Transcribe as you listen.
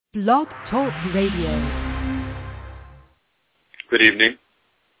Blog Talk Radio. Good evening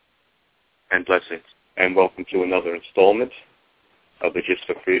and blessings, and welcome to another installment of the Gist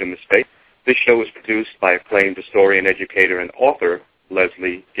for Freedom Estate. This show is produced by acclaimed historian, educator, and author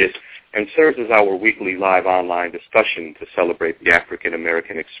Leslie Gist, and serves as our weekly live online discussion to celebrate the African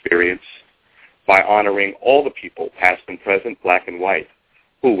American experience by honoring all the people, past and present, black and white,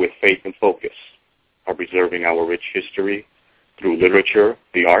 who, with faith and focus, are preserving our rich history through literature,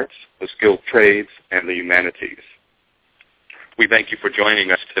 the arts, the skilled trades, and the humanities. We thank you for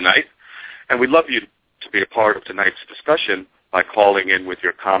joining us tonight, and we'd love you to be a part of tonight's discussion by calling in with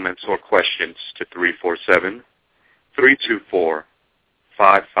your comments or questions to 347-324-5552.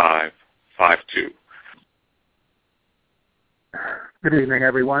 Good evening,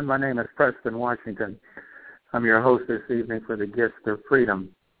 everyone. My name is Preston Washington. I'm your host this evening for the Gist of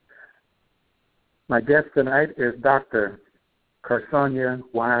Freedom. My guest tonight is Dr. Karsonya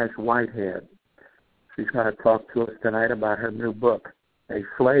Wise Whitehead. She's going to talk to us tonight about her new book, A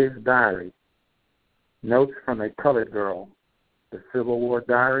Slave's Diary, Notes from a Colored Girl, The Civil War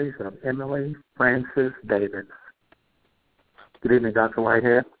Diaries of Emilie Frances Davis. Good evening, Dr.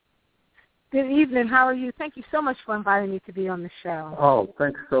 Whitehead. Good evening. How are you? Thank you so much for inviting me to be on the show. Oh,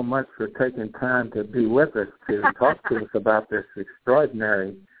 thanks so much for taking time to be with us to talk to us about this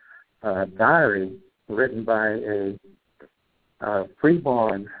extraordinary diary written by a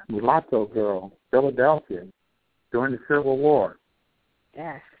freeborn mulatto girl, Philadelphia, during the Civil War.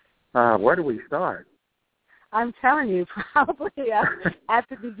 Yes. Where do we start? I'm telling you, probably at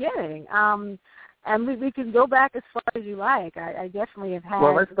the beginning. And we can go back as far as you like. I definitely have had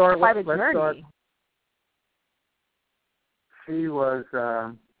quite a journey. She was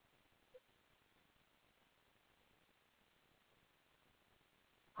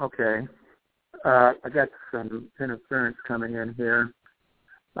okay. I got some interference coming in here.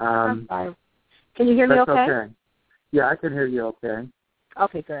 I'm sorry. Can you hear me okay? Yeah, I can hear you okay.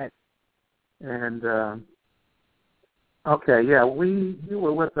 Okay, good. And, okay, yeah, you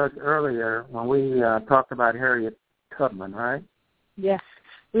were with us earlier when we talked about Harriet Tubman, right? Yes,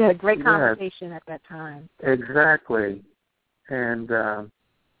 we had a great conversation at that time. Exactly. And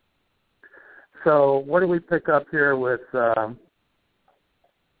so what do we pick up here with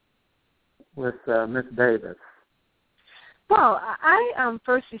Miss Davis? Well, I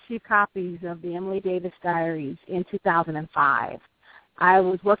first received copies of the Emilie Davis diaries in 2005. I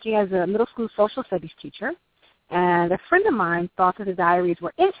was working as a middle school social studies teacher, and a friend of mine thought that the diaries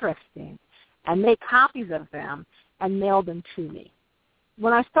were interesting and made copies of them and mailed them to me.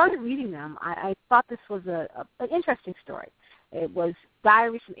 When I started reading them, I thought this was an interesting story. It was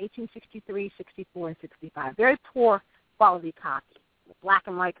diaries from 1863, 64, and 65, very poor quality copies. Black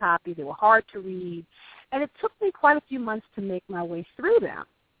and white copies. They were hard to read. And it took me quite a few months to make my way through them.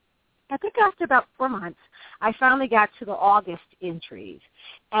 I think after about 4 months, I finally got to the August entries.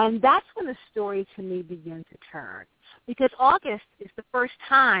 And that's when the story to me began to turn. Because August is the first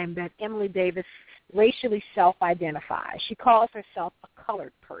time that Emilie Davis racially self-identifies. She calls herself a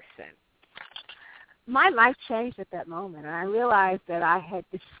colored person. My life changed at that moment, and I realized that I had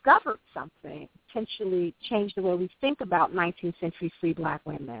discovered something, potentially changed the way we think about 19th-century free black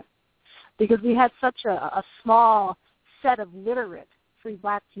women, because we had such a small set of literate free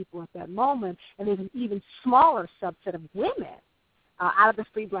black people at that moment, and there's an even smaller subset of women out of the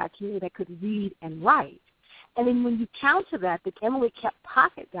free black community that could read and write. And then when you counter that Emilie kept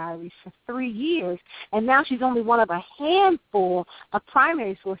pocket diaries for 3 years, and now she's only one of a handful of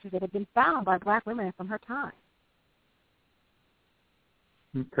primary sources that have been found by black women from her time.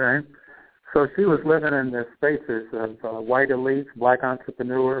 Okay. So she was living in the spaces of white elites, black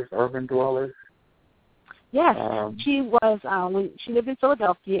entrepreneurs, urban dwellers? Yes. She was, she lived in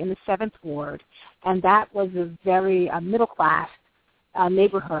Philadelphia in the 7th Ward, and that was a very middle-class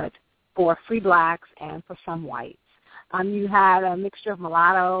neighborhood for free blacks and for some whites. You had a mixture of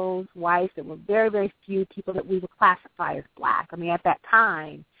mulattoes, whites. There were very, very few people that we would classify as black. I mean, at that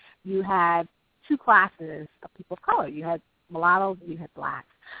time, you had two classes of people of color. You had mulattoes and you had blacks.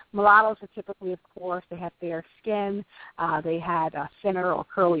 Mulattoes are typically, of course, they had fair skin. They had thinner or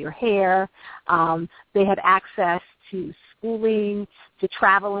curlier hair. They had access to schooling, to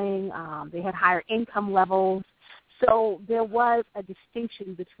traveling. They had higher income levels. So there was a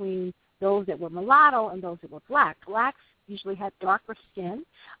distinction between those that were mulatto and those that were black. Blacks usually had darker skin.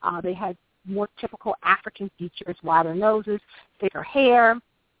 They had more typical African features, wider noses, thicker hair.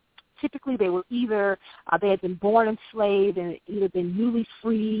 Typically, they were either they had been born enslaved and either been newly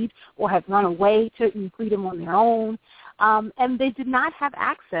freed or had run away to freedom on their own. And they did not have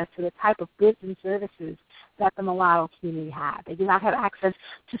access to the type of goods and services that the mulatto community had. They did not have access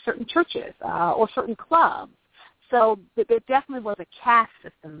to certain churches or certain clubs. So there definitely was a caste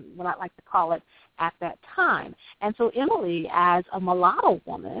system, what I like to call it, at that time. And so Emilie, as a mulatto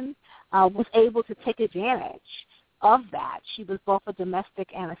woman, was able to take advantage of that. She was both a domestic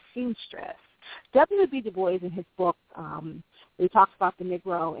and a seamstress. W.B. Du Bois, in his book, he talks about the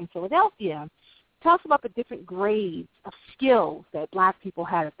Negro in Philadelphia, talks about the different grades of skills that black people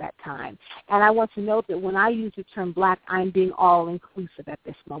had at that time. And I want to note that when I use the term black, I'm being all-inclusive at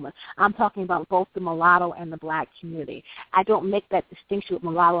this moment. I'm talking about both the mulatto and the black community. I don't make that distinction with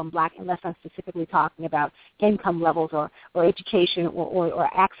mulatto and black unless I'm specifically talking about income levels or education or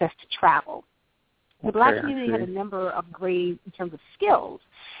access to travel. The black community had a number of grades in terms of skills,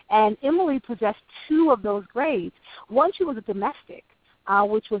 and Emilie possessed two of those grades. One, she was a domestic,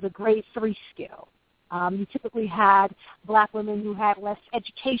 which was a grade 3 skill. You typically had black women who had less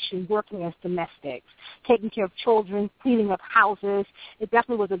education working as domestics, taking care of children, cleaning up houses. It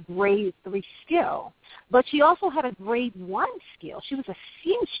definitely was a grade 3 skill. But she also had a grade 1 skill. She was a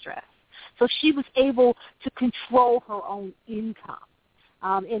seamstress, so she was able to control her own income.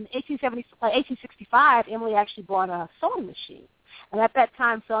 In 1865, Emilie actually bought a sewing machine. And at that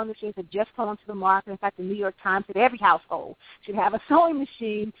time, sewing machines had just come onto the market. In fact, the New York Times said every household should have a sewing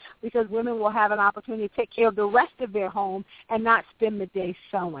machine because women will have an opportunity to take care of the rest of their home and not spend the day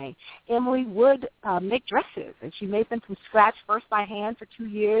sewing. Emilie would make dresses, and she made them from scratch, first by hand for 2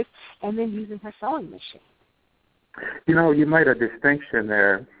 years, and then using her sewing machine. You know, you made a distinction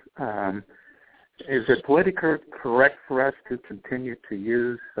there. Is it politically correct for us to continue to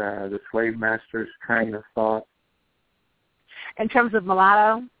use the slave master's train of thought? In terms of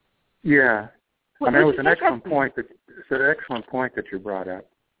mulatto? Yeah. I mean, it was an excellent point that you brought up.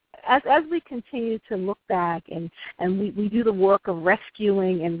 As we continue to look back and we do the work of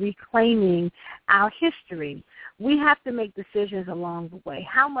rescuing and reclaiming our history, we have to make decisions along the way.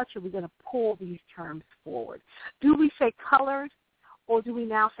 How much are we going to pull these terms forward? Do we say colored, or do we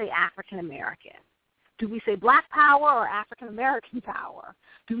now say African American? Do we say black power or African American power?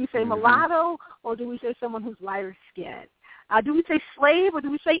 Do we say mulatto, or do we say someone who's lighter skinned? Do we say slave, or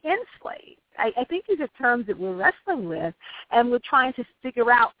do we say enslaved? I think these are terms that we're wrestling with, and we're trying to figure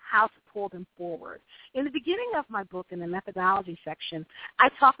out how to pull them forward. In the beginning of my book, in the methodology section, I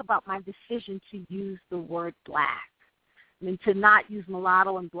talk about my decision to use the word black. I mean, to not use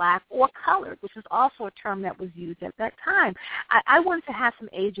mulatto and black or colored, which is also a term that was used at that time. I wanted to have some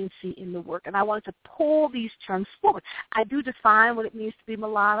agency in the work, and I wanted to pull these terms forward. I do define what it means to be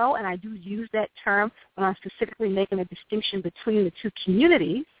mulatto, and I do use that term when I'm specifically making a distinction between the two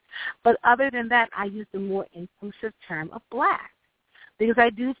communities. But other than that, I use the more inclusive term of black, because I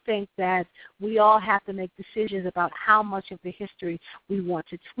do think that we all have to make decisions about how much of the history we want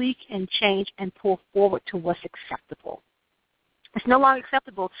to tweak and change and pull forward to what's acceptable. It's no longer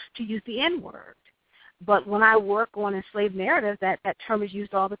acceptable to use the N-word. But when I work on enslaved narrative, that term is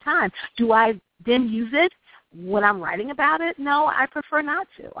used all the time. Do I then use it when I'm writing about it? No, I prefer not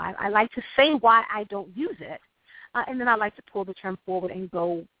to. I like to say why I don't use it, and then I like to pull the term forward and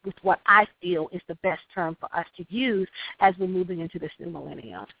go with what I feel is the best term for us to use as we're moving into this new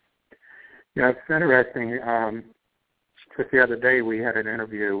millennium. Yeah, it's interesting. Just the other day we had an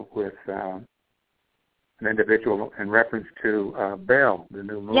interview with an individual in reference to Belle, the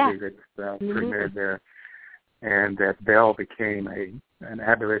new movie that's premiered there, and that Belle became an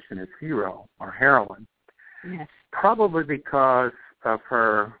abolitionist hero or heroine, probably because of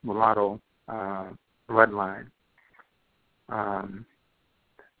her mulatto bloodline,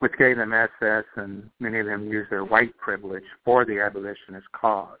 which gave them access, and many of them used their white privilege for the abolitionist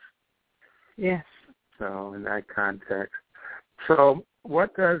cause. Yes. So in that context. So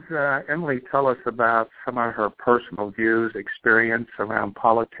what does Emilie tell us about some of her personal views, experience around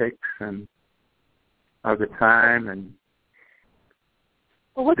politics and of the time? And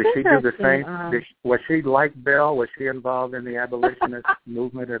did she do the same? Was she like Belle? Was she involved in the abolitionist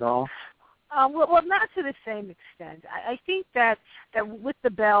movement at all? Well, not to the same extent. I think that with the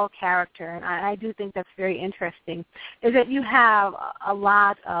Belle character, and I do think that's very interesting, is that you have a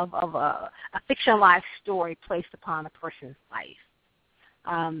lot of a fictionalized story placed upon a person's life.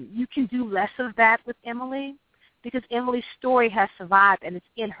 You can do less of that with Emilie because Emilie's story has survived and it's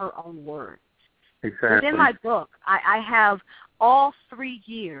in her own words. Exactly. Within my book, I have all 3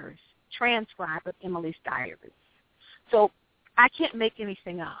 years transcribed of Emilie's diaries. So I can't make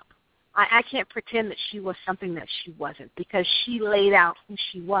anything up. I can't pretend that she was something that she wasn't because she laid out who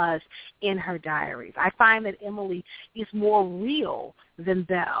she was in her diaries. I find that Emilie is more real than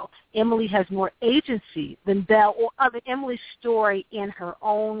Belle. Emilie has more agency than Belle, or other Emilie's story in her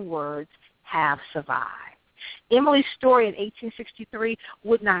own words have survived. Emilie's story in 1863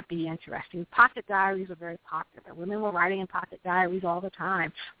 would not be interesting. Pocket diaries were very popular. Women were writing in pocket diaries all the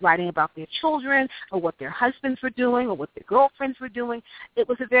time, writing about their children or what their husbands were doing or what their girlfriends were doing. It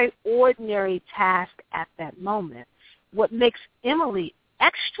was a very ordinary task at that moment. What makes Emilie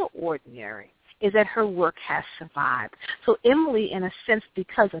extraordinary is that her work has survived. So Emilie, in a sense,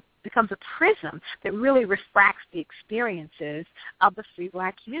 becomes a prism that really refracts the experiences of the free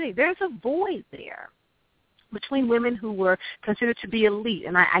black community. There's a void there between women who were considered to be elite.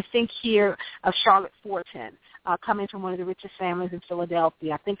 And I think here of Charlotte Fortin, coming from one of the richest families in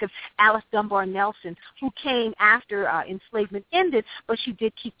Philadelphia. I think of Alice Dunbar Nelson, who came after enslavement ended, but she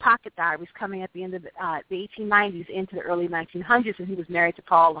did keep pocket diaries coming at the end of the 1890s into the early 1900s, and he was married to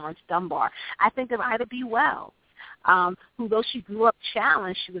Paul Laurence Dunbar. I think of Ida B. Wells, who, though she grew up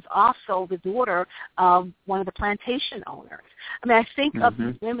challenged, she was also the daughter of one of the plantation owners. I mean, I think of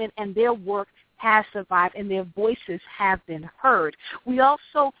these women, and their work has survived, and their voices have been heard. We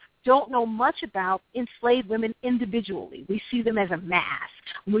also don't know much about enslaved women individually. We see them as a mass.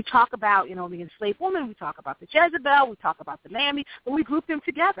 When we talk about, the enslaved woman, we talk about the Jezebel, we talk about the Mammy, but we group them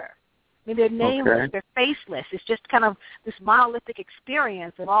together. I mean, they're nameless, they're faceless. It's just kind of this monolithic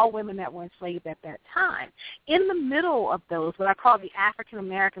experience of all women that were enslaved at that time. In the middle of those, what I call the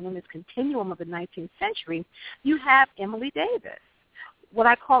African-American women's continuum of the 19th century, you have Emilie Davis, what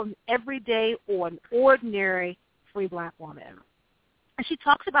I call an everyday or an ordinary free black woman. And she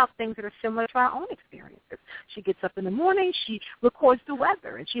talks about things that are similar to our own experiences. She gets up in the morning, she records the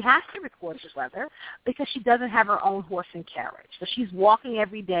weather, and she has to record the weather because she doesn't have her own horse and carriage. So she's walking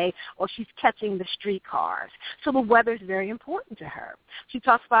every day or she's catching the streetcars. So the weather is very important to her. She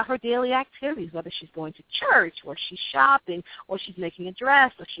talks about her daily activities, whether she's going to church or she's shopping or she's making a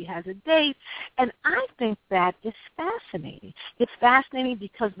dress or she has a date. And I think that is fascinating. It's fascinating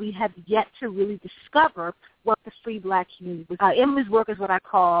because we have yet to really discover what the free black community was. Emilie's work is what I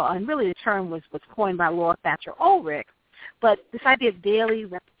call, and really the term was coined by Laura Thatcher Ulrich, but this idea of daily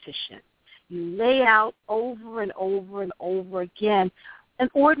repetition. You lay out over and over and over again an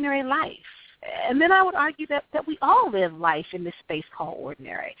ordinary life. And then I would argue that we all live life in this space called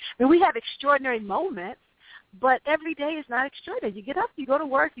ordinary. I mean, we have extraordinary moments, but every day is not extraordinary. You get up, you go to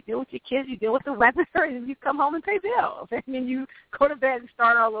work, you deal with your kids, you deal with the weather, and you come home and pay bills. And then you go to bed and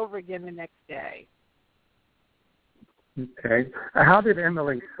start all over again the next day. Okay. How did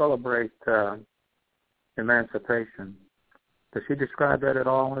Emilie celebrate emancipation? Does she describe that at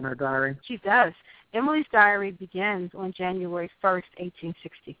all in her diary? She does. Emilie's diary begins on January 1st,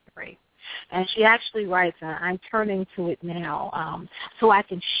 1863. And she actually writes, I'm turning to it now so I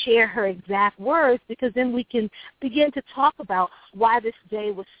can share her exact words, because then we can begin to talk about why this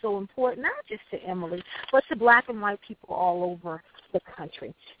day was so important, not just to Emilie, but to black and white people all over the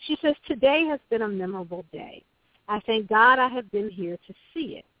country. She says, today has been a memorable day. I thank God I have been here to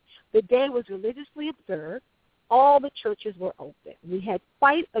see it. The day was religiously observed. All the churches were open. We had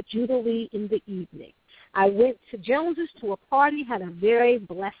quite a jubilee in the evening. I went to Jones's to a party, had a very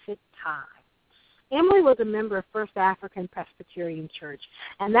blessed time. Emilie was a member of First African Presbyterian Church,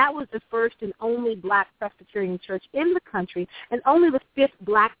 and that was the first and only black Presbyterian church in the country and only the fifth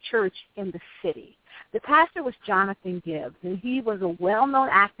black church in the city. The pastor was Jonathan Gibbs, and he was a well-known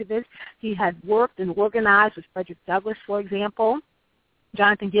activist. He had worked and organized with Frederick Douglass, for example.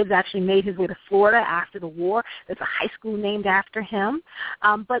 Jonathan Gibbs actually made his way to Florida after the war. There's a high school named after him.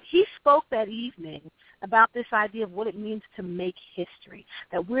 But he spoke that evening about this idea of what it means to make history,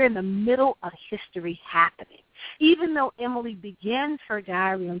 that we're in the middle of history happening. Even though Emilie begins her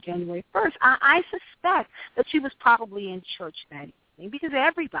diary on January 1st, I suspect that she was probably in church that evening, because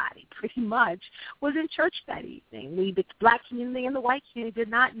everybody pretty much was in church that evening. The black community and the white community did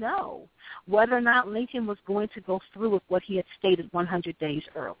not know whether or not Lincoln was going to go through with what he had stated 100 days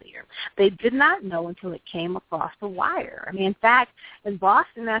earlier. They did not know until it came across the wire. I mean, in fact, in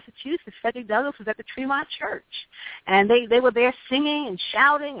Boston, Massachusetts, Frederick Douglass was at the Tremont Church, and they were there singing and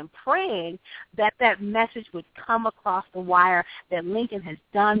shouting and praying that that message would come across the wire, that Lincoln has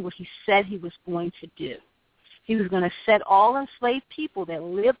done what he said he was going to do. He was going to set all enslaved people that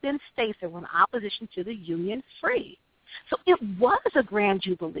lived in states that were in opposition to the Union free. So it was a grand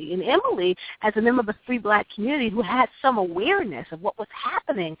jubilee. And Emilie, as a member of the free black community who had some awareness of what was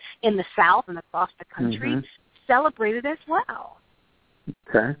happening in the South and across the country, celebrated as well.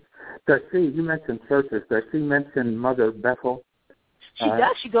 Okay. You mentioned churches. Does she mention Mother Bethel? She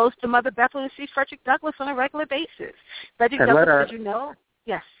does. She goes to Mother Bethel to see Frederick Douglass on a regular basis. Frederick Douglass, as you know,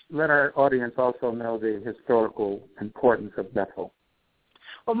 yes. Let our audience also know the historical importance of Bethel.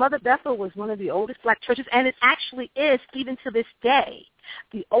 Well, Mother Bethel was one of the oldest black churches, and it actually is, even to this day,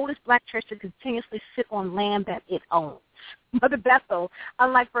 the oldest black church to continuously sit on land that it owns. Mother Bethel,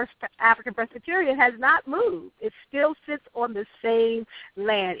 unlike First African Presbyterian, has not moved. It still sits on the same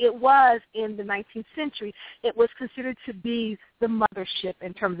land. It was in the 19th century. It was considered to be the mothership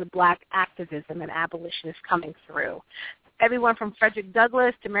in terms of black activism and abolitionists coming through. Everyone from Frederick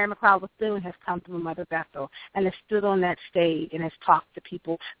Douglass to Mary McLeod Bethune has come from Mother Bethel and has stood on that stage and has talked to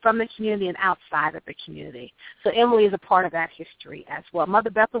people from the community and outside of the community. So Emilie is a part of that history as well. Mother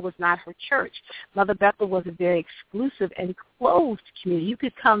Bethel was not her church. Mother Bethel was a very exclusive and closed community. You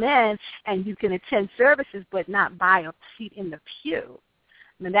could come in and you can attend services but not buy a seat in the pew.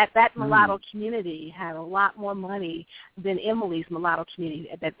 I mean, that mulatto community had a lot more money than Emilie's mulatto community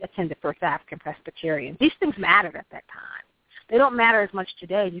that attended First African Presbyterian. These things mattered at that time. They don't matter as much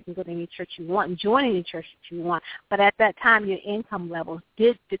today. You can go to any church you want and join any church that you want. But at that time, your income levels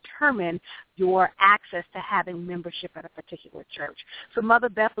did determine your access to having membership at a particular church. So Mother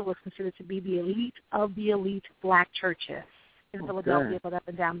Bethel was considered to be the elite of the elite black churches in Philadelphia, but up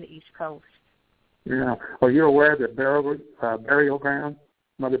and down the East Coast. Yeah. Well, you're aware that burial ground,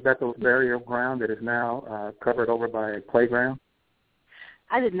 Mother Bethel's burial ground, that is now covered over by a playground?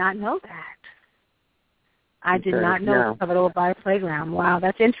 I did not know that. I did not know it was covered over by a playground. Wow,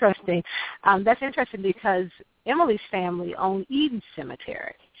 that's interesting. That's interesting because Emilie's family owned Eden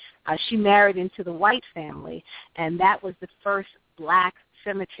Cemetery. She married into the White family, and that was the first black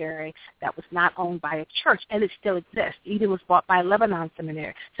cemetery that was not owned by a church, and it still exists. Eden was bought by Lebanon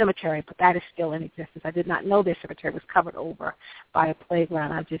Cemetery, but that is still in existence. I did not know their cemetery was covered over by a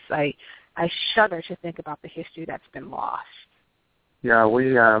playground. I shudder to think about the history that's been lost. Yeah,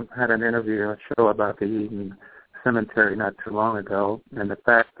 we had an interview, a show about the Eden Cemetery not too long ago, and the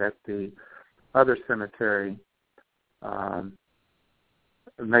fact that the other cemetery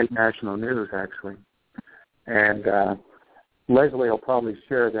made national news, actually. And Leslie will probably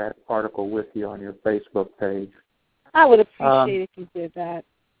share that article with you on your Facebook page. I would appreciate if you did that.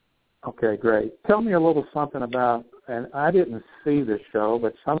 Okay, great. Tell me a little something about, and I didn't see the show,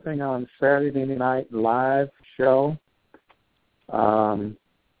 but something on Saturday Night Live show.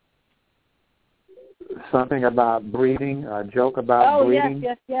 Something about breeding, a joke about breeding.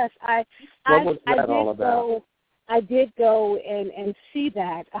 Oh, yes. What was that all about? I did go and see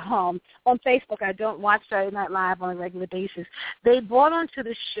that on Facebook. I don't watch Saturday Night Live on a regular basis. They brought onto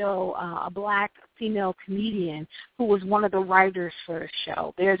the show a black female comedian who was one of the writers for the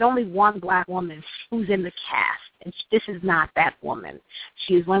show. There's only one black woman who's in the cast, and this is not that woman.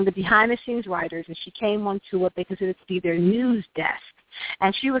 She is one of the behind-the-scenes writers, and she came onto what they considered to be their news desk.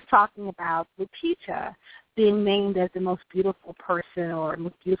 And she was talking about Lupita being named as the most beautiful person, or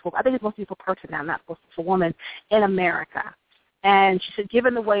most beautiful, I think it's most beautiful person now, not most beautiful woman in America. And she said,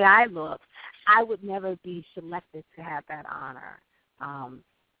 given the way I look, I would never be selected to have that honor.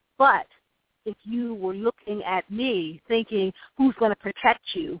 But if you were looking at me thinking, who's going to protect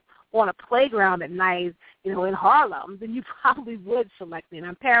you on a playground at night, in Harlem, then you probably would select me. And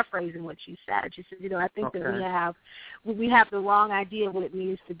I'm paraphrasing what she said. She said, I think that we have the wrong idea of what it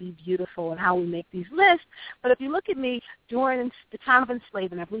means to be beautiful and how we make these lists. But if you look at me during the time of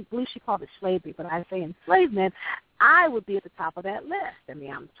enslavement, I believe she called it slavery, but I say enslavement, I would be at the top of that list. I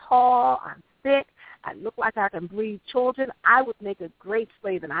mean, I'm tall, I'm thick, I look like I can breed children. I would make a great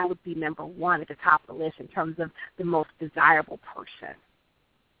slave, and I would be number one at the top of the list in terms of the most desirable person.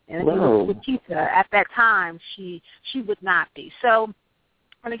 And with Lupita, at that time, she would not be. So,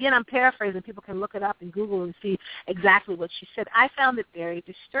 and again, I'm paraphrasing. People can look it up and Google and see exactly what she said. I found it very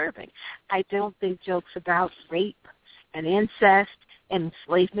disturbing. I don't think jokes about rape and incest and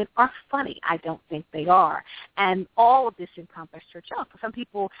enslavement are funny. I don't think they are. And all of this encompassed her joke. Some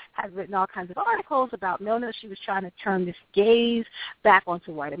people have written all kinds of articles about, no, she was trying to turn this gaze back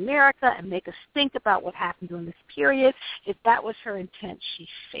onto white America and make us think about what happened during this period. If that was her intent, she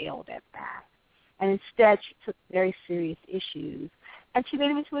failed at that. And instead, she took very serious issues, and she made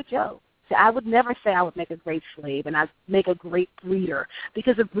them into a joke. So I would never say I would make a great slave and I'd make a great breeder,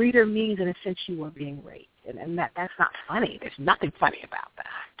 because a breeder means, in a sense, you are being raped. And that's not funny. There's nothing funny about that.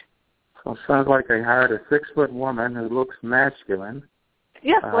 So it sounds like they hired a 6-foot woman who looks masculine,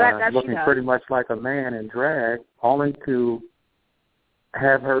 looking pretty much like a man in drag, only to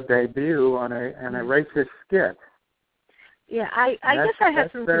have her debut on a racist skit. Yeah, I guess I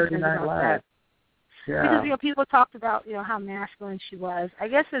had some concerns about that. Yeah. Because, people talked about, how masculine she was. I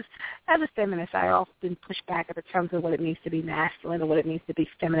guess as a feminist, I often push back at the terms of what it means to be masculine or what it means to be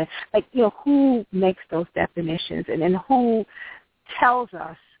feminine. Like, who makes those definitions and who tells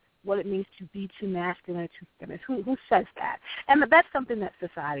us what it means to be too masculine or too feminine. Who says that? And that's something that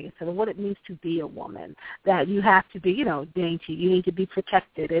society has said, what it means to be a woman, that you have to be, dainty, you need to be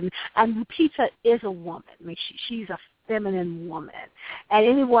protected. And Lupita is a woman. I mean, she's a feminine woman. And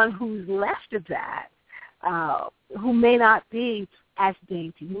anyone who's left of that, who may not be as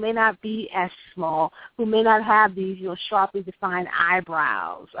dainty, who may not be as small, who may not have these, sharply defined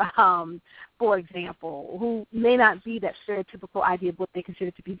eyebrows, for example, who may not be that stereotypical idea of what they consider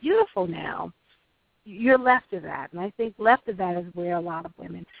to be beautiful now, you're left of that. And I think left of that is where a lot of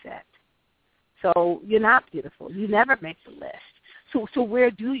women sit. So you're not beautiful. You never make the list. So where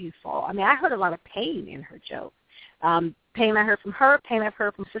do you fall? I mean, I heard a lot of pain in her joke. Pain I heard from her, pain I've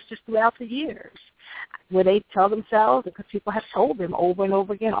heard from sisters throughout the years, where they tell themselves, because people have told them over and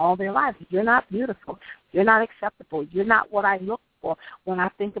over again all their lives, you're not beautiful, you're not acceptable, you're not what I look for. When I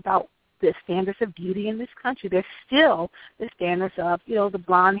think about the standards of beauty in this country, there's still the standards of, the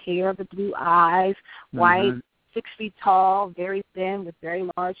blonde hair, the blue eyes, white, 6 feet tall, very thin, with very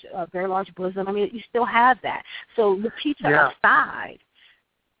large bosom. I mean, you still have that. So Lupita aside,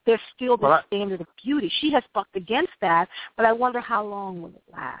 there's still the standard of beauty. She has bucked against that, but I wonder how long will it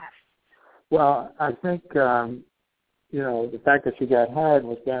last. Well, I think, the fact that she got hired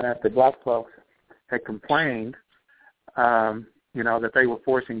was done after black folks had complained, that they were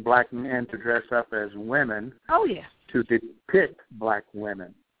forcing black men to dress up as women to depict black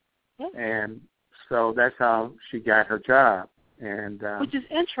women. Yeah. And so that's how she got her job. And which is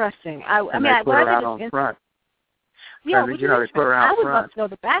interesting. They put her out on front. Yeah, they put her out I would front. love to know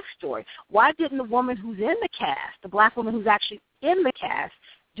the backstory. Why didn't the woman who's in the cast, the black woman who's actually in the cast,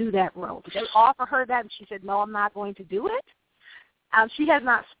 do that role? Did they offer her that and she said, no, I'm not going to do it? She has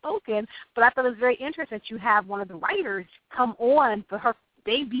not spoken, but I thought it was very interesting that you have one of the writers come on for her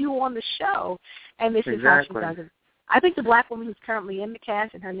debut on the show, and this is how she does it. I think the black woman who's currently in the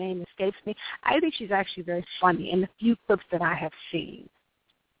cast, and her name escapes me, I think she's actually very funny in the few clips that I have seen.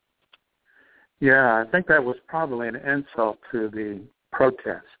 Yeah, I think that was probably an insult to the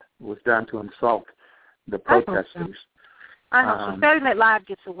protest. It was done to insult the protesters. I know. So Saturday Night Live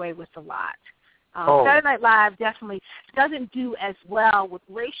gets away with a lot. Saturday Night Live definitely doesn't do as well with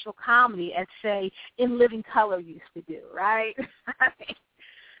racial comedy as, say, In Living Color used to do, right?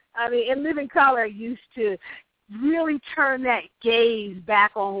 I mean, In Living Color used to really turn that gaze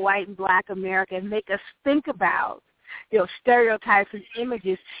back on white and black America and make us think about stereotypes and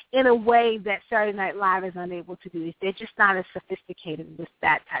images in a way that Saturday Night Live is unable to do. They're just not as sophisticated with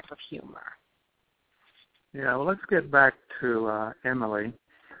that type of humor. Yeah, well, let's get back to Emilie.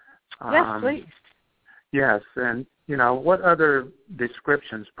 Yes, please. Yes, and, what other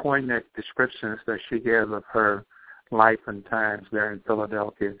poignant descriptions does she give of her life and times there in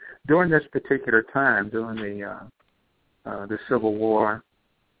Philadelphia during this particular time, during the Civil War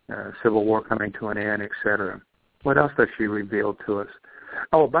coming to an end, et cetera? What else does she reveal to us?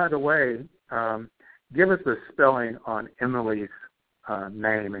 Oh, by the way, give us the spelling on Emilie's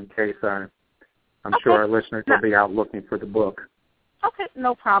name in case I'm sure our listeners will be out looking for the book. Okay,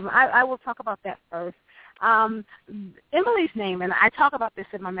 no problem. I will talk about that first. Emilie's name, and I talk about this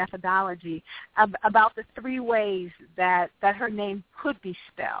in my methodology, about the 3 ways that her name could be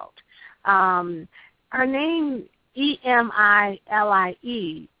spelled. Her name, Emilie,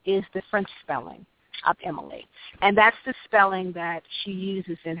 is the French spelling of Emilie, and that's the spelling that she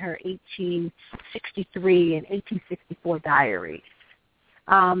uses in her 1863 and 1864 diaries.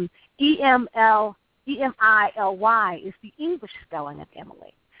 Emily is the English spelling of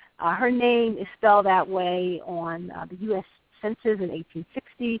Emily. Her name is spelled that way on the U.S. Census in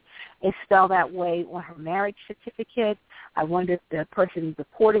 1860. It's spelled that way on her marriage certificate. I wonder if the person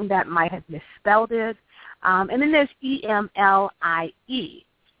reporting that might have misspelled it. And then there's Emlie,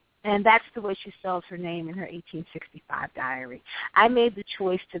 and that's the way she spells her name in her 1865 diary. I made the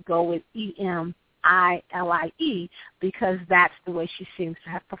choice to go with Emile because that's the way she seems to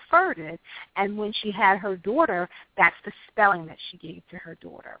have preferred it. And when she had her daughter, that's the spelling that she gave to her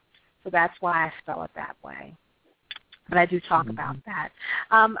daughter. So that's why I spell it that way. But I do talk about that.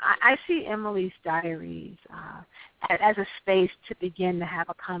 I see Emily's diaries as a space to begin to have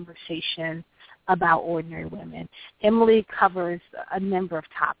a conversation about ordinary women. Emilie covers a number of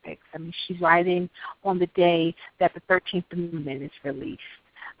topics. I mean, she's writing on the day that the 13th Amendment is released.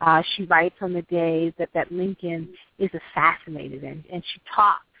 She writes on the day that Lincoln is assassinated, and she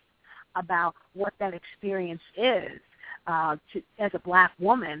talks about what that experience is as a black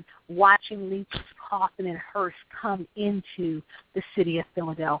woman watching Lincoln's coffin and hearse come into the city of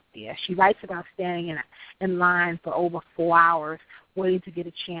Philadelphia. She writes about standing in line for over 4 hours waiting to get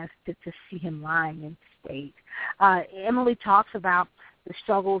a chance to see him lying in state. Emilie talks about the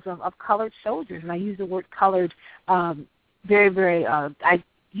struggles of colored soldiers. And I use the word colored very, very, I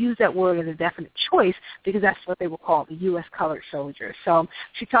use that word as a definite choice because that's what they were called, the U.S. colored soldiers. So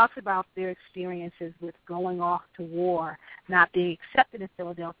she talks about their experiences with going off to war, not being accepted in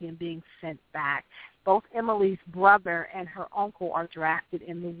Philadelphia and being sent back. Both Emilie's brother and her uncle are drafted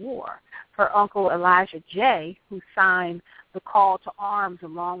in the war. Her uncle, Elijah J., who signed the call to arms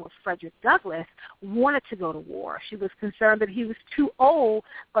along with Frederick Douglass, wanted to go to war. She was concerned that he was too old,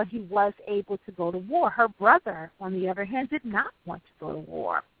 but he was able to go to war. Her brother, on the other hand, did not want to go to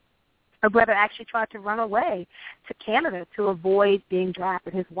war. Her brother actually tried to run away to Canada to avoid being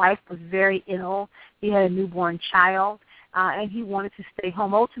drafted. His wife was very ill. He had a newborn child. And he wanted to stay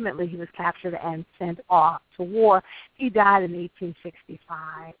home. Ultimately, he was captured and sent off to war. He died in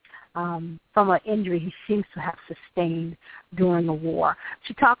 1865 from an injury he seems to have sustained during the war.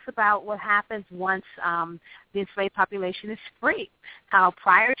 She talks about what happens once the enslaved population is free, how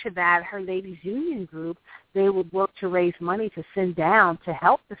prior to that, her ladies' union group, they would work to raise money to send down to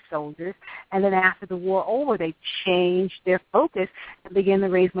help the soldiers, and then after the war over, they changed their focus and began to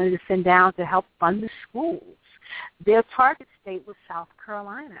raise money to send down to help fund the schools. Their target state was South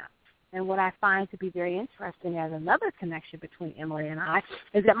Carolina. And what I find to be very interesting as another connection between Emilie and I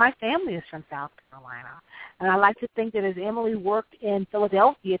is that my family is from South Carolina. And I like to think that as Emilie worked in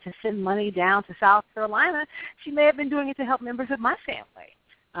Philadelphia to send money down to South Carolina, she may have been doing it to help members of my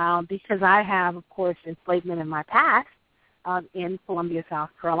family because I have, of course, enslavement in my past in Columbia, South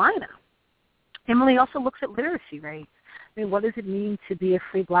Carolina. Emilie also looks at literacy rates. I mean, what does it mean to be a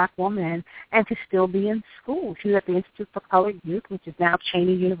free black woman and to still be in school? She was at the Institute for Colored Youth, which is now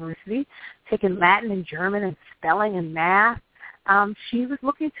Cheney University, taking Latin and German and spelling and math. She was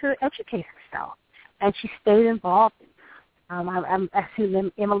looking to educate herself, and she stayed involved. I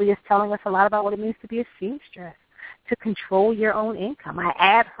see Emilie is telling us a lot about what it means to be a seamstress, to control your own income. I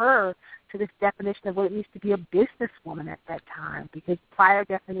add her to this definition of what it means to be a businesswoman at that time, because prior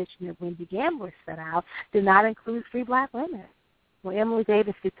definition of when began was set out did not include free black women. Well, Emilie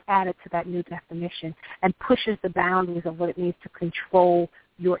Davis gets added to that new definition and pushes the boundaries of what it means to control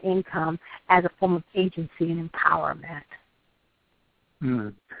your income as a form of agency and empowerment.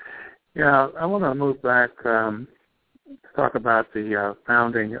 Yeah, I want to move back to talk about the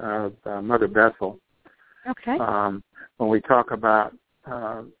founding of Mother Bethel. Okay. When we talk about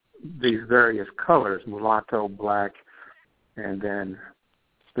these various colors, mulatto, black, and then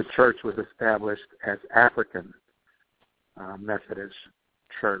the church was established as African Methodist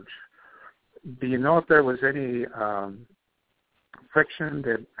Church. Do you know if there was any friction?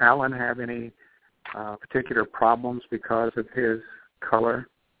 Did Allen have any particular problems because of his color?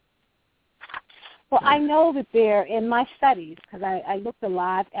 Well, I know that there, in my studies, because I looked a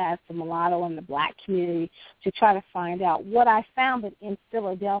lot at the mulatto and the black community to try to find out, what I found that in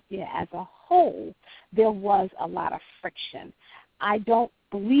Philadelphia as a whole, there was a lot of friction. I don't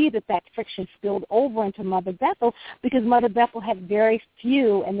believe that friction spilled over into Mother Bethel because Mother Bethel had very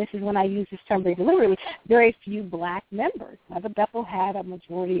few, and this is when I use this term very deliberately, very few black members. Mother Bethel had a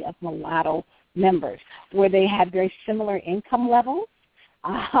majority of mulatto members where they had very similar income levels.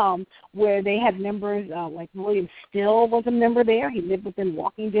 Where they had members like William Still was a member there. He lived within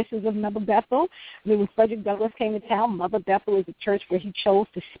walking distance of Mother Bethel. I mean, when Frederick Douglass came to town, Mother Bethel is a church where he chose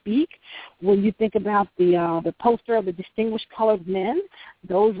to speak. When you think about the poster of the Distinguished Colored Men,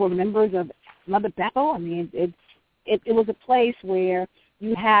 those were members of Mother Bethel. I mean, it was a place where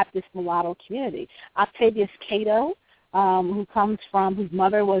you have this mulatto community. Octavius Cato, whose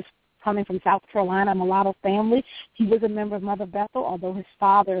mother was coming from South Carolina, a mulatto family. He was a member of Mother Bethel, although his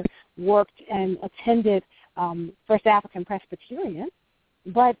father worked and attended First African Presbyterian.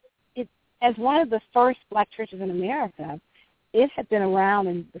 But as one of the first black churches in America, it had been around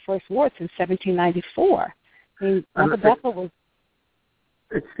in the First Ward since 1794. I mean, Mother Bethel was...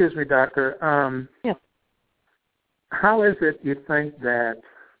 Excuse me, Doctor. Yeah. How is it you think that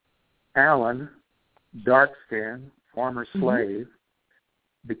Allen, dark-skinned, former slave,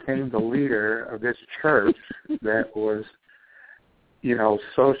 became the leader of this church that was,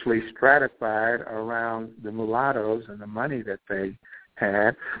 socially stratified around the mulattoes and the money that they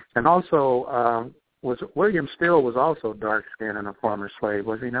had? And also, William Still was also dark-skinned and a former slave,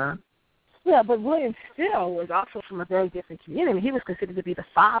 was he not? Yeah, but William Still was also from a very different community. I mean, he was considered to be the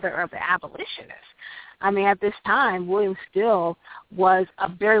father of the abolitionists. I mean, at this time, William Still was a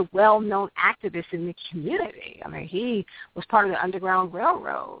very well-known activist in the community. I mean, he was part of the Underground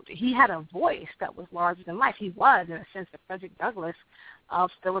Railroad. He had a voice that was larger than life. He was, in a sense, the Frederick Douglass of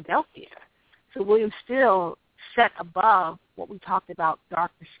Philadelphia. So William Still set above what we talked about,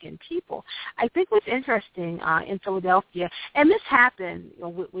 darker-skinned people. I think what's interesting in Philadelphia, and this happened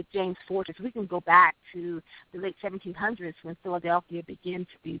with James Fortress, we can go back to the late 1700s when Philadelphia began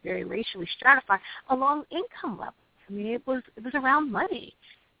to be very racially stratified along income levels. I mean, it was around money.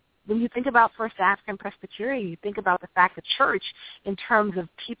 When you think about First African Presbyterian, you think about the fact that church, in terms of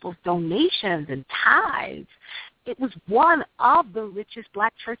people's donations and tithes, it was one of the richest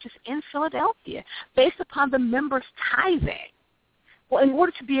black churches in Philadelphia based upon the members tithing. Well, in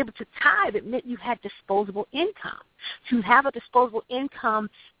order to be able to tithe, it meant you had disposable income. To have a disposable income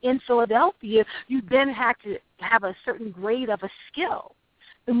in Philadelphia, you then had to have a certain grade of a skill.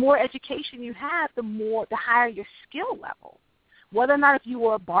 The more education you had, the higher your skill level. Whether or not if you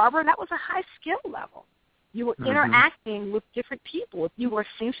were a barber, that was a high skill level. You were interacting with different people. If you were a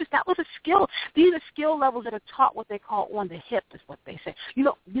seamstress, that was a skill. These are skill levels that are taught what they call on the hip, is what they say.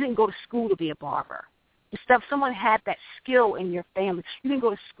 You didn't go to school to be a barber. Instead, if someone had that skill in your family, you didn't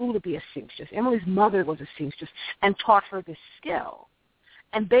go to school to be a seamstress. Emilie's mother was a seamstress and taught her this skill.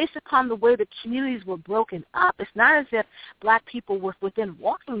 And based upon the way the communities were broken up, it's not as if black people were within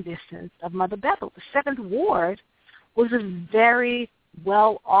walking distance of Mother Bethel. The 7th Ward was a very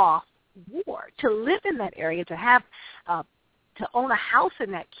well-off ward. To live in that area, to have to own a house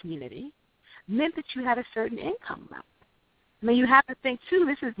in that community, meant that you had a certain income level. I mean, you have to think, too,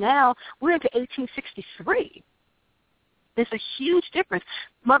 we're into 1863. There's a huge difference.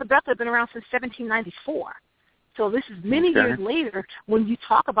 Mother Bethel had been around since 1794. So this is many years later when you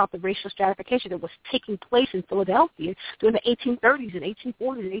talk about the racial stratification that was taking place in Philadelphia during the 1830s and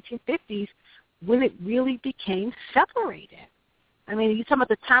 1840s and 1850s, when it really became separated. I mean, you're talking about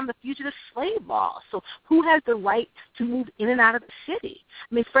the time of the fugitive slave law. So who has the right to move in and out of the city?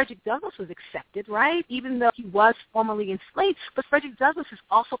 I mean, Frederick Douglass was accepted, right, even though he was formerly enslaved. But Frederick Douglass is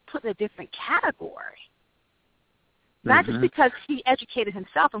also put in a different category. Not just because he educated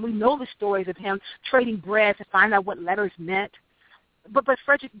himself, and we know the stories of him trading bread to find out what letters meant. But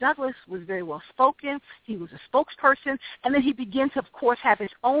Frederick Douglass was very well spoken. He was a spokesperson, and then he began to, of course, have his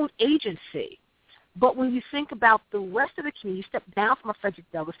own agency. But when you think about the rest of the community, you step down from a Frederick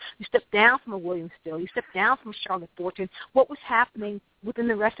Douglass, you step down from a William Still, you step down from Charlotte Thornton, what was happening within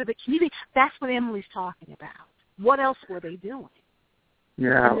the rest of the community? That's what Emilie's talking about. What else were they doing?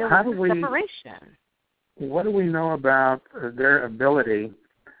 Yeah, separation. What do we know about their ability?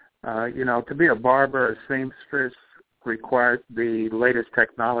 To be a barber, a seamstress requires the latest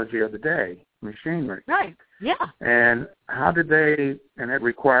technology of the day, machinery. Right, yeah. And how did they, and it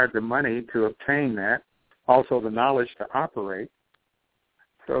required the money to obtain that, also the knowledge to operate.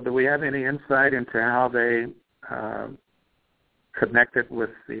 So do we have any insight into how they connected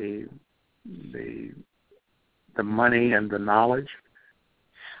with the money and the knowledge?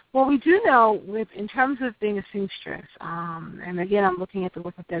 Well, we do know, in terms of being a seamstress, and again, I'm looking at the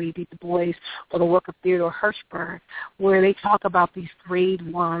work of W.B. Du Bois or the work of Theodore Hirschberg, where they talk about these grade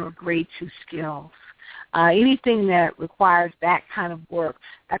 1 or grade 2 skills. Anything that requires that kind of work,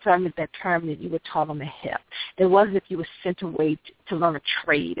 that's why I meant that term that you were taught on the hip. It wasn't if you were sent away to learn a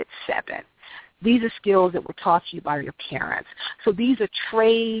trade at 7. These are skills that were taught to you by your parents. So these are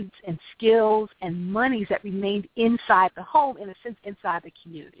trades and skills and monies that remained inside the home, in a sense, inside the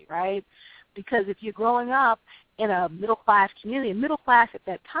community, right? Because if you're growing up in a middle-class community, and middle class at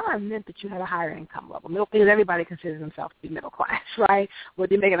that time meant that you had a higher income level. Because everybody considers themselves to be middle class, right?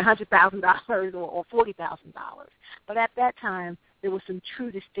 Whether you're making $100,000 or $40,000. But at that time, there were some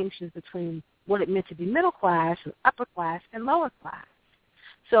true distinctions between what it meant to be middle class, and upper class, and lower class.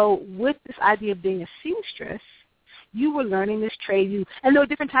 So with this idea of being a seamstress, you were learning this trade. And there were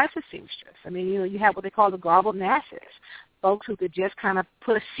different types of seamstress. I mean, you had what they call the garbled masses, folks who could just kind of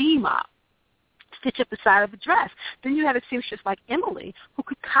put a seam up, stitch up the side of a dress. Then you had a seamstress like Emilie who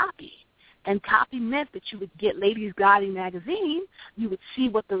could copy. And copy meant that you would get Ladies Guiding magazine, you would see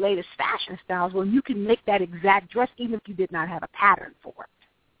what the latest fashion styles were, and you could make that exact dress even if you did not have a pattern for it.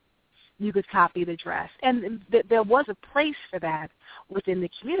 You could copy the dress. And there was a place for that within the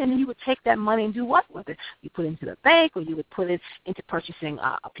community, and you would take that money and do what with it? You put it into the bank, or you would put it into purchasing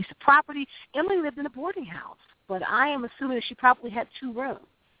a piece of property. Emilie lived in a boarding house, but I am assuming that she probably had 2 rooms,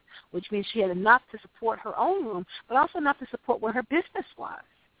 which means she had enough to support her own room, but also enough to support where her business was,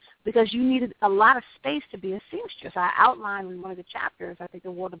 because you needed a lot of space to be a seamstress. I outlined in one of the chapters, I think, The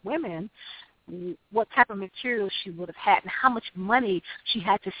World of Women, what type of materials she would have had and how much money she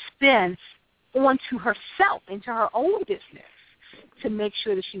had to spend onto herself, into her own business, to make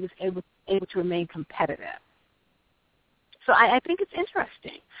sure that she was able to remain competitive. So I think it's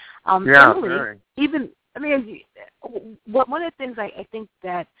interesting. Yeah, Emily, I mean, one of the things I think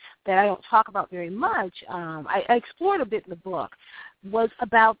that I don't talk about very much, I explored a bit in the book, was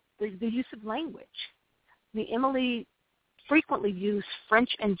about the use of language. I mean, Emilie frequently used French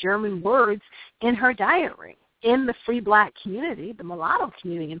and German words in her diary. In the free black community, the mulatto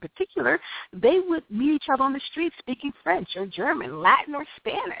community in particular, they would meet each other on the street speaking French or German, Latin or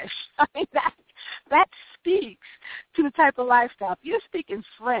Spanish. I mean, that speaks to the type of lifestyle. If you're speaking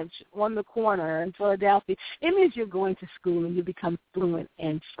French on the corner in Philadelphia, it means you're going to school and you become fluent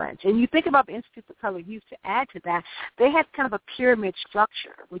in French. And you think about the Institute for Colored Youth, to add to that, they had kind of a pyramid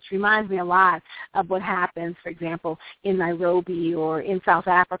structure, which reminds me a lot of what happens, for example, in Nairobi or in South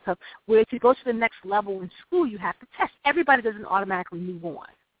Africa, where to go to the next level in school, you have to test. Everybody doesn't automatically move on,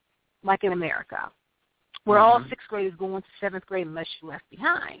 like in America, where all sixth graders go on to seventh grade unless you're left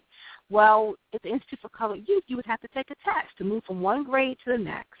behind. Well, at the Institute for Colored Youth, you would have to take a test to move from one grade to the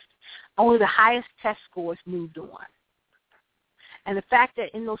next. Only the highest test scores moved on. And the fact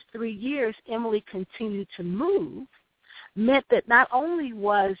that in those 3 years, Emilie continued to move meant that not only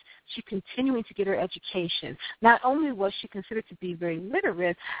was she continuing to get her education, not only was she considered to be very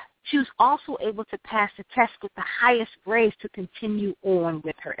literate, she was also able to pass the test with the highest grades to continue on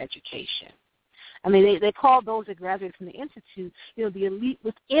with her education. I mean, they call those that graduated from the Institute, the elite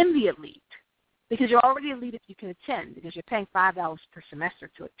within the elite, because you're already elite if you can attend, because you're paying $5 per semester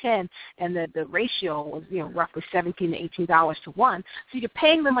to attend, and the ratio was, roughly $17 to $18 to 1. So you're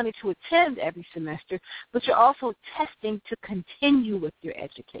paying the money to attend every semester, but you're also testing to continue with your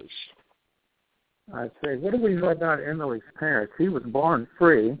education. I see. What do we know about Emilie's parents? He was born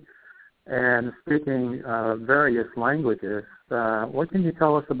free and speaking various languages. What can you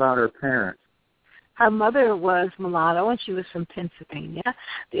tell us about her parents? Her mother was mulatto, and she was from Pennsylvania.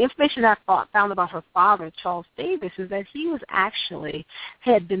 The information I found about her father, Charles Davis, is that he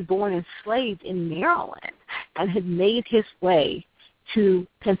had been born enslaved in Maryland and had made his way to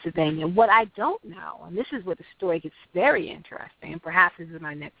Pennsylvania. What I don't know, and this is where the story gets very interesting, and perhaps this is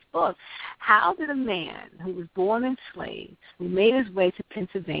my next book, how did a man who was born enslaved, who made his way to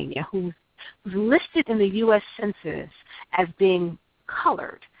Pennsylvania, who was listed in the U.S. Census as being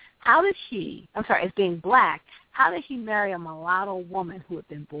colored, as being black, how did he marry a mulatto woman who had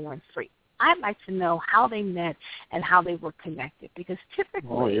been born free? I'd like to know how they met and how they were connected, because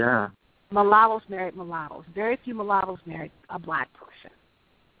typically mulattoes married mulattoes. Very few mulattoes married a black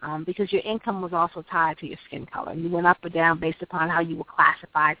person, because your income was also tied to your skin color. You went up or down based upon how you were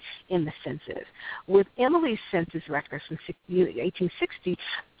classified in the census. With Emilie's census records from 1860,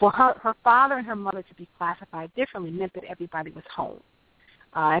 for her father and her mother to be classified differently meant that everybody was home.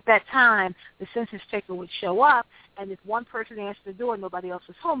 At that time, the census taker would show up, and if one person answered the door and nobody else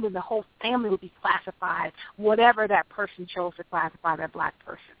was home, then the whole family would be classified, whatever that person chose to classify that black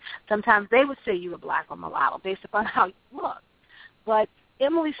person. Sometimes they would say you were black or mulatto based upon how you looked. But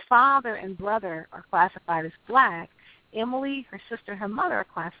Emilie's father and brother are classified as black. Emilie, her sister, and her mother are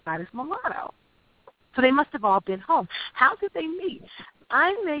classified as mulatto. So they must have all been home. How did they meet?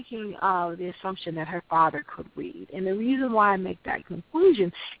 I'm making the assumption that her father could read. And the reason why I make that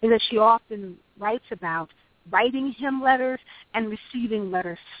conclusion is that she often writes about writing him letters and receiving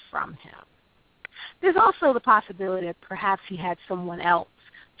letters from him. There's also the possibility that perhaps he had someone else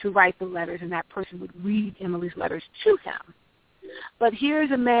to write the letters, and that person would read Emilie's letters to him. But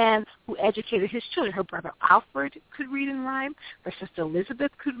here's a man who educated his children. Her brother Alfred could read and write. Her sister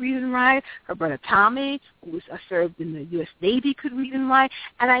Elizabeth could read and write. Her brother Tommy, who was served in the U.S. Navy, could read and write.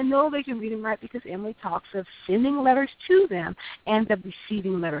 And I know they can read and write because Emilie talks of sending letters to them and of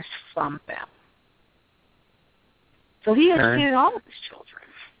receiving letters from them. So he educated all of his children.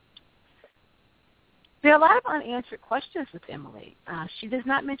 There are a lot of unanswered questions with Emilie. She does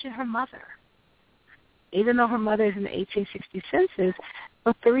not mention her mother. Even though her mother is in the 1860 census,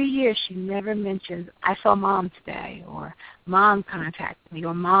 for 3 years she never mentioned, I saw Mom today, or Mom contacted me,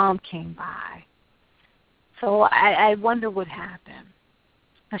 or Mom came by. So I wonder what happened.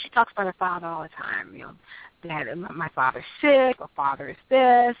 Now, she talks about her father all the time. Dad, my father's sick, or father is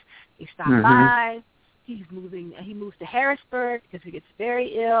this. He stopped by. He moves to Harrisburg because he gets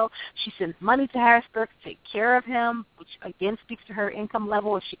very ill. She sends money to Harrisburg to take care of him, which again speaks to her income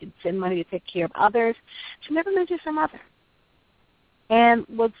level, if she can send money to take care of others. She never mentions her mother. And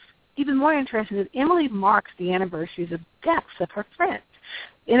what's even more interesting is Emilie marks the anniversaries of deaths of her friends.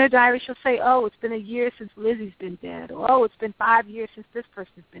 In her diary, she'll say, it's been a year since Lizzie's been dead, or it's been 5 years since this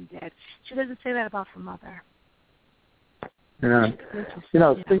person's been dead. She doesn't say that about her mother. Yeah.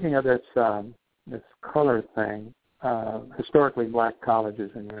 Speaking of this color thing, historically black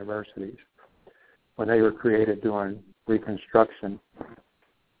colleges and universities, when they were created during Reconstruction,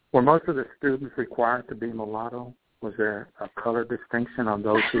 Were most of the students required to be mulatto? Was there a color distinction on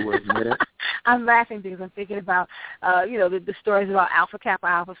those who were admitted? I'm laughing because I'm thinking about, the stories about Alpha Kappa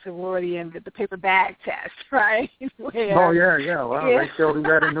Alpha sorority and the paper bag test, right? Where, yeah. Well, they still do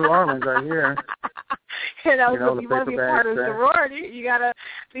that in New Orleans, I hear. If you want to be part of the sorority, you got to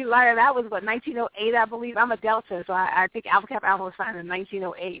be like, that was, 1908, I believe. I'm a Delta, so I think Alpha Kappa Alpha was signed in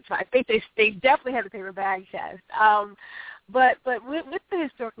 1908. So I think they definitely had the paper bag test. But with the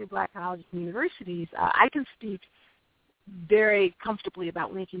historically black colleges and universities, I can speak very comfortably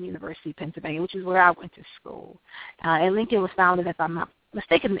about Lincoln University, Pennsylvania, which is where I went to school. And Lincoln was founded, if I'm not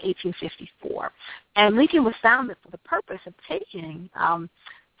mistaken, in 1854. And Lincoln was founded for the purpose of taking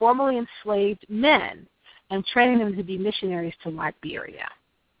formerly enslaved men and training them to be missionaries to Liberia.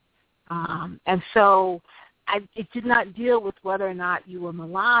 And so it did not deal with whether or not you were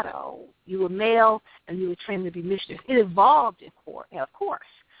mulatto, you were male, and you were trained to be missionaries. It evolved, of course,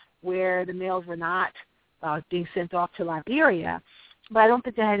 where the males were not being sent off to Liberia, but I don't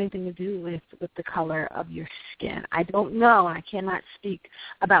think that had anything to do with the color of your skin. I don't know, and I cannot speak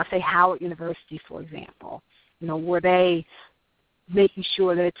about, say, Howard University, for example. Were they making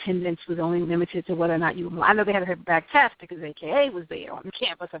sure that attendance was only limited to whether or not you were, I know they had a paper bag test because AKA was there on the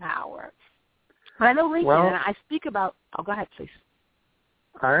campus of Howard. But I know Lincoln, and I speak about, go ahead, please.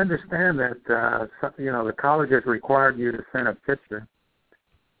 I understand that, the colleges required you to send a picture.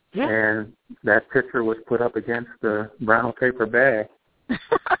 Yeah. And that picture was put up against the brown paper bag.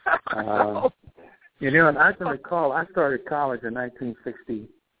 And I can recall, I started college in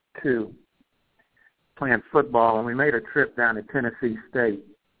 1962 playing football, and we made a trip down to Tennessee State.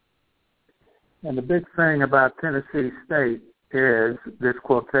 And the big thing about Tennessee State is this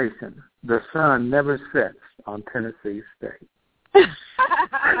quotation: "The sun never sets on Tennessee State,"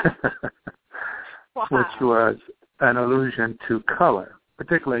 wow. Which was an allusion to color.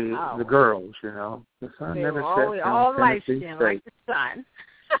 Particularly the girls, The sun never sets on Tennessee State. Like the sun.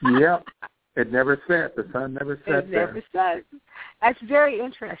 Yep. It never set. The sun never sets. It never sets. That's very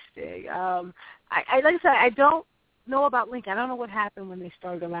interesting. Like I said, I don't know about Lincoln. I don't know what happened when they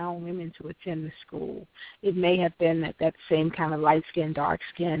started allowing women to attend the school. It may have been that same kind of light-skin,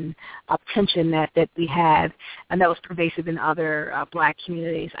 dark-skin tension that we had, and that was pervasive in other black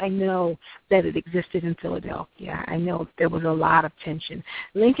communities. I know that it existed in Philadelphia. I know there was a lot of tension.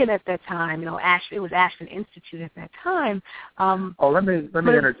 Lincoln at that time, it was Ashton Institute at that time. Let me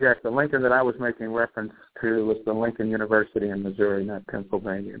interject. The Lincoln that I was making reference to was the Lincoln University in Missouri, not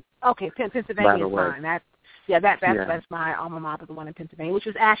Pennsylvania. Okay, Pennsylvania is fine. That's my alma mater, the one in Pennsylvania, which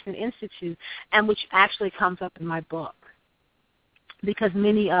was Ashton Institute, and which actually comes up in my book. Because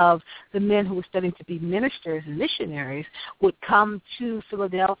many of the men who were studying to be ministers and missionaries would come to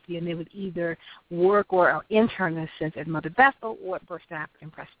Philadelphia, and they would either work or intern, in a sense, at Mother Bethel or at First African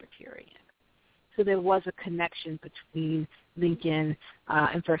Presbyterian. So there was a connection between Lincoln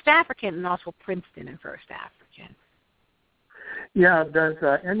and First African, and also Princeton and First African. Yeah, does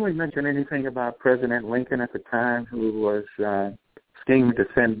Emily mention anything about President Lincoln at the time, who was scheming to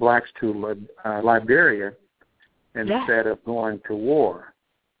send blacks to Liberia instead of going to war?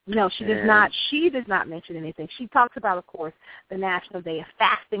 No, she does not. She does not mention anything. She talks about, of course, the National Day of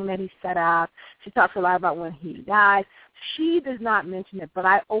Fasting that he set up. She talks a lot about when he died. She does not mention it, but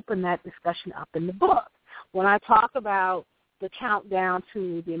I open that discussion up in the book. When I talk about the countdown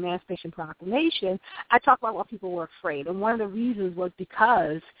to the Emancipation Proclamation, I talk about why people were afraid. And one of the reasons was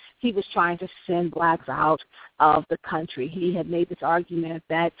because he was trying to send blacks out of the country. He had made this argument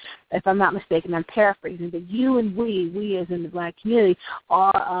that, if I'm not mistaken, I'm paraphrasing, that you and we as in the black community,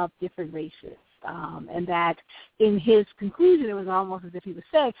 are of different races. And that in his conclusion, it was almost as if he was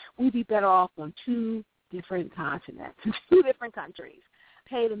saying, we'd be better off on two different continents, two different countries.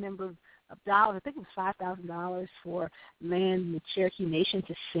 Paid a number of dollars, I think it was $5,000 for land in the Cherokee Nation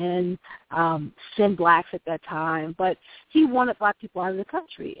to send blacks at that time. But he wanted black people out of the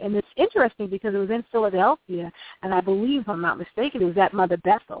country. And it's interesting because it was in Philadelphia, and I believe, if I'm not mistaken, it was at Mother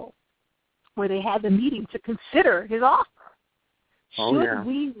Bethel, where they had the meeting to consider his offer. Should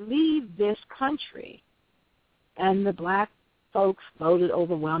we leave this country? And the black folks voted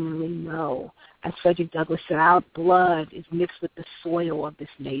overwhelmingly no. As Frederick Douglass said, our blood is mixed with the soil of this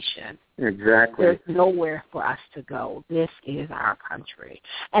nation. Exactly. There's nowhere for us to go. This is our country.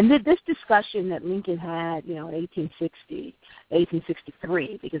 And this discussion that Lincoln had, in 1860,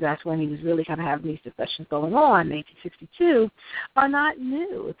 1863, because that's when he was really kind of having these discussions going on, in 1862, are not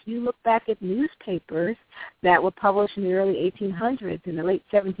new. If you look back at newspapers that were published in the early 1800s, in the late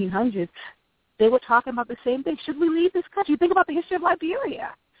 1700s, they were talking about the same thing. Should we leave this country? Think about the history of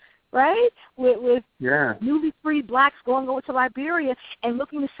Liberia. right? With yeah. newly freed blacks going over to Liberia and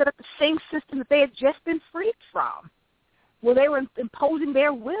looking to set up the same system that they had just been freed from, where they were imposing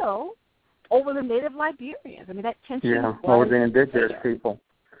their will over the native Liberians. I mean, that tension over the indigenous there. people,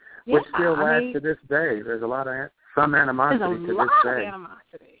 which still lasts to this day. There's a lot of some animosity to this day. There's a lot of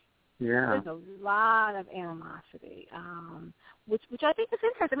animosity. Yeah. There's a lot of animosity, which I think is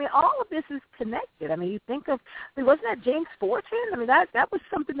interesting. I mean, all of this is connected. I mean, you think of, wasn't that James Fortin? I mean, that was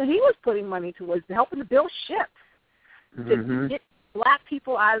something that he was putting money towards, helping to build ships to get black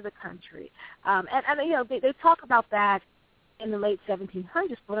people out of the country. And you know, they talk about that in the late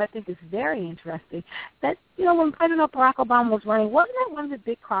 1700s, but I think is very interesting that, you know, when President Barack Obama was running, wasn't that one of the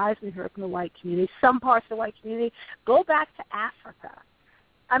big cries we heard from the white community, some parts of the white community, go back to Africa?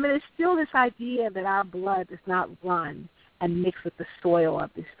 I mean, it's still this idea that our blood does not run and mix with the soil of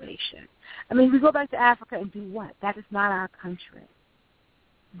this nation. I mean, we go back to Africa and do what? That is not our country.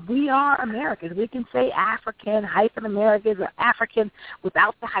 We are Americans. We can say African, Americans, or African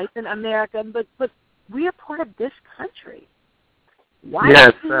without the hyphen American, but we are part of this country. Why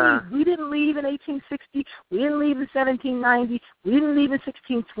did we leave? We didn't leave in 1860. We didn't leave in 1790. We didn't leave in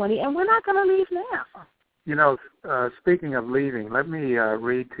 1620, and we're not going to leave now. You know, speaking of leaving, let me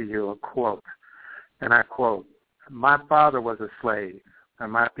read to you a quote, and I quote, "My father was a slave,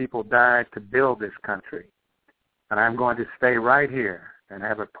 and my people died to build this country, and I'm going to stay right here and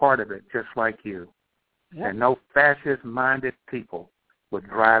have a part of it just like you, and no fascist-minded people would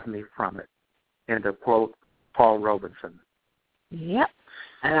drive me from it." End of quote, Paul Robeson. Yep,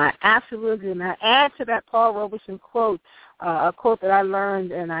 and I absolutely, and I add to that Paul Robeson quote, a quote that I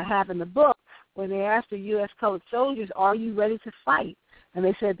learned and I have in the book, when they asked the U.S. colored soldiers, "Are you ready to fight?" And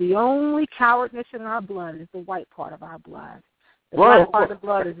they said, "The only cowardness in our blood is the white part of our blood. The black part of the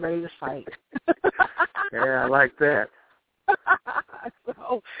blood is ready to fight." Yeah, I like that.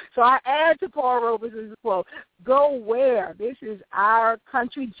 So I add to Paul Robeson's quote, go where? This is our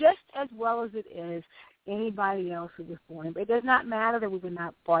country just as well as it is anybody else who was born. But it does not matter that we were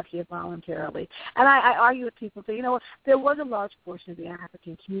not brought here voluntarily. And I argue with people, say, you know what, there was a large portion of the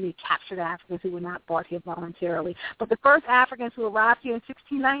African community, captured Africans, who were not brought here voluntarily. But the first Africans who arrived here in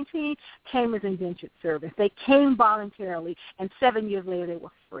 1619 came as indentured servants. They came voluntarily, and 7 years later they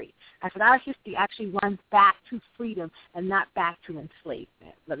were free. I said our history actually runs back to freedom and not back to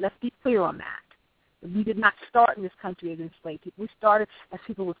enslavement. But let's be clear on that. We did not start in this country as enslaved people. We started as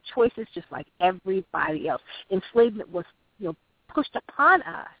people with choices just like everybody else. Enslavement was, pushed upon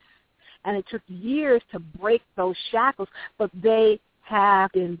us, and it took years to break those shackles, but they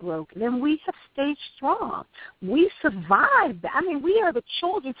have been broken, and we have stayed strong. We survived. I mean, we are the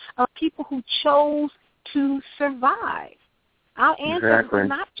children of people who chose to survive. Our ancestors did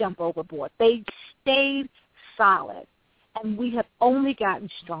not jump overboard. They stayed solid, and we have only gotten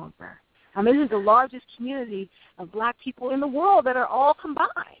stronger. I mean, this is the largest community of black people in the world that are all combined.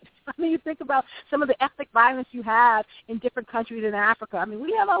 I mean, you think about some of the ethnic violence you have in different countries in Africa. I mean,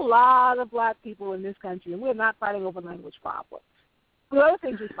 we have a lot of black people in this country, and we're not fighting over language problems. There are other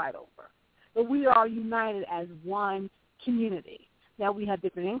things we fight over. But we are united as one community. Now, we have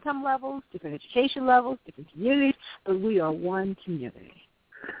different income levels, different education levels, different communities, but we are one community.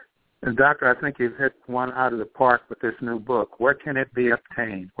 And, Doctor, I think you've hit one out of the park with this new book. Where can it be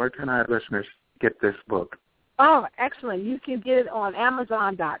obtained? Where can our listeners get this book? Oh, excellent. You can get it on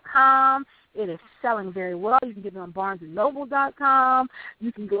Amazon.com. It is selling very well. You can get it on BarnesandNoble.com.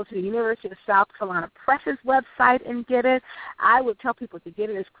 You can go to the University of South Carolina Press's website and get it. I would tell people to get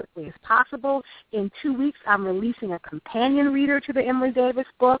it as quickly as possible. In 2 weeks, I'm releasing a companion reader to the Emilie Davis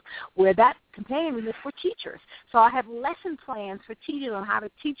book, where that companion reader is for teachers. So I have lesson plans for teachers on how to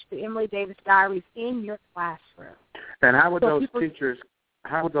teach the Emilie Davis diaries in your classroom. And how would those teachers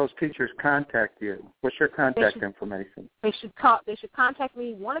contact you? What's your contact information? They should contact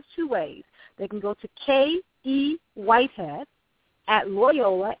me one of two ways. They can go to K.E. Whitehead at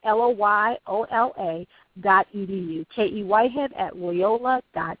Loyola, LOYOLA.edu, K.E. Whitehead at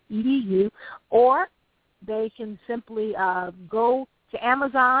Loyola.edu, or they can simply go to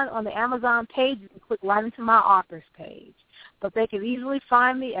Amazon. On the Amazon page, you can click right into my author's page. But they can easily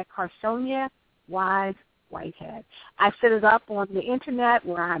find me at Karsonya Wise Whitehead. I set it up on the Internet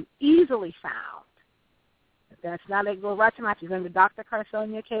where I'm easily found. If that's not, they go right to my name, Dr.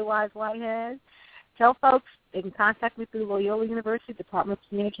 Karsonya K. Wise Whitehead. Tell folks they can contact me through Loyola University Department of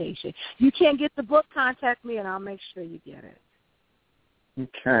Communication. You can't get the book, contact me, and I'll make sure you get it.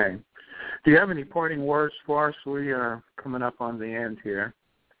 Okay. Do you have any parting words for us? We are coming up on the end here.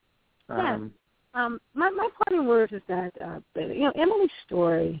 Yes. My parting words is that, Emilie's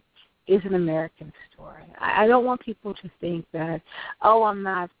story is an American story. I don't want people to think that, oh, I'm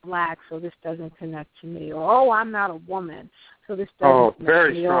not black, so this doesn't connect to me, or, oh, I'm not a woman, so this doesn't connect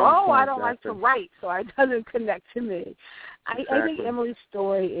to me, or, oh, I don't like to write, so it doesn't connect to me. I think Emilie's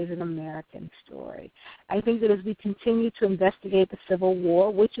story is an American story. I think that as we continue to investigate the Civil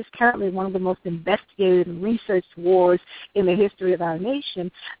War, which is currently one of the most investigated and researched wars in the history of our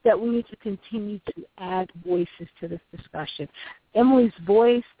nation, that we need to continue to add voices to this discussion. Emilie's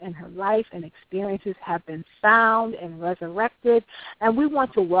voice and her life and experiences have been found and resurrected, and we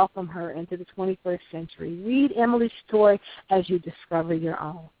want to welcome her into the 21st century. Read Emilie's story as you discover your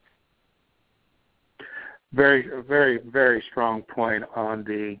own. Very, very, very strong point on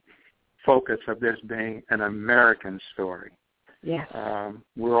the focus of this being an American story. Yes.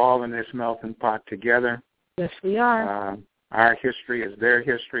 We're all in this melting pot together. Yes, we are. Our history is their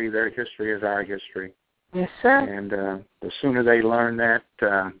history is our history. Yes, sir. And the sooner they learn that,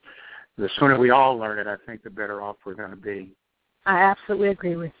 the sooner we all learn it, I think the better off we're going to be. I absolutely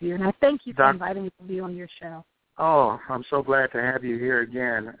agree with you, and I thank you for inviting me to be on your show. Oh, I'm so glad to have you here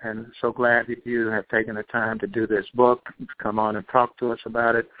again, and so glad that you have taken the time to do this book, come on and talk to us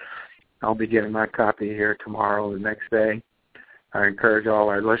about it. I'll be getting my copy here tomorrow or the next day. I encourage all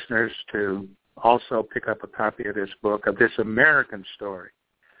our listeners to also pick up a copy of this book, of this American story.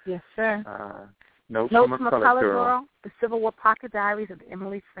 Yes, sir. Notes from a Colored Girl, The Civil War Pocket Diaries of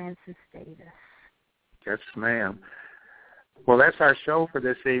Emilie Frances Davis. Yes, ma'am. Well, that's our show for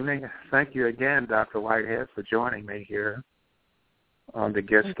this evening. Thank you again, Dr. Whitehead, for joining me here on the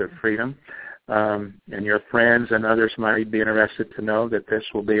Gifts of Freedom. And your friends and others might be interested to know that this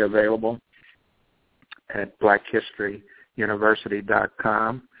will be available at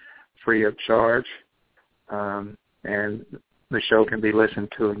blackhistoryuniversity.com, free of charge, and the show can be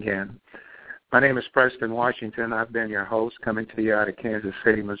listened to again. My name is Preston Washington. I've been your host, coming to you out of Kansas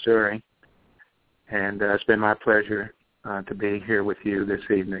City, Missouri, and it's been my pleasure to be here with you this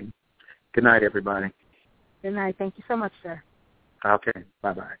evening. Good night, everybody. Good night. Thank you so much, sir. Okay.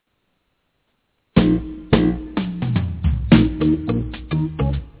 Bye-bye.